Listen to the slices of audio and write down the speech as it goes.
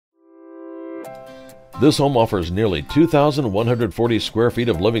This home offers nearly 2,140 square feet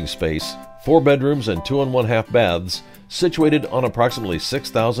of living space, 4 bedrooms and 2 1/2 baths, situated on approximately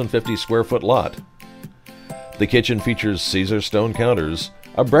 6,050 square foot lot. The kitchen features Caesar stone counters,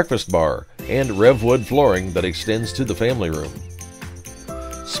 a breakfast bar, and Rev wood flooring that extends to the family room.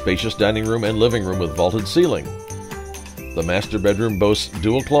 Spacious dining room and living room with vaulted ceiling. The master bedroom boasts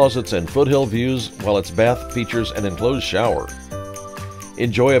dual closets and foothill views, while its bath features an enclosed shower.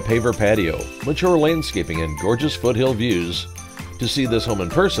 Enjoy a paver patio, mature landscaping, and gorgeous foothill views. To see this home in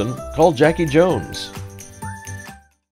person, call Jackie Jones.